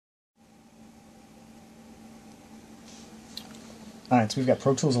Alright, so we've got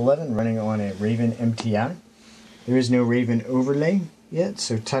Pro Tools 11 running on a Raven MTi. There is no Raven overlay yet,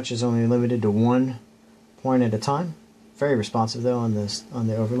 so touch is only limited to one point at a time. Very responsive though on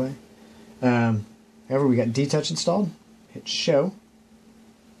the overlay. However, we got Dtouch installed. Hit show.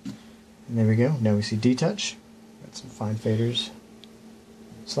 And there we go. Now we see Dtouch. Got some fine faders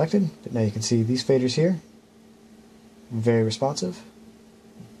selected. But now you can see these faders here. Very responsive.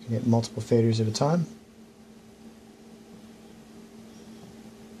 You can get multiple faders at a time.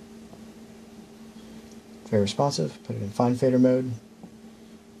 Very responsive. Put it in fine fader mode.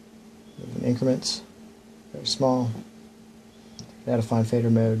 Move in increments. Very small. Out of fine fader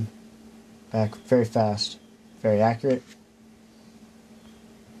mode. Back very fast. Very accurate.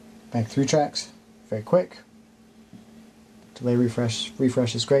 Back 3 tracks. Very quick. Delay refresh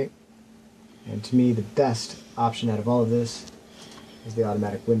is great. And to me, the best option out of all of this is the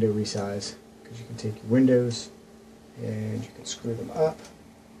automatic window resize, because you can take your windows and you can screw them up.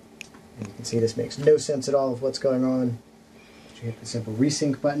 And you can see this makes no sense at all of what's going on. You hit the simple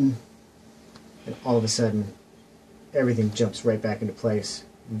resync button, and all of a sudden, everything jumps right back into place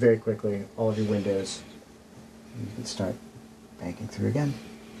very quickly, all of your windows. And you can start banking through again.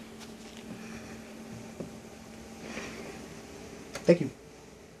 Thank you.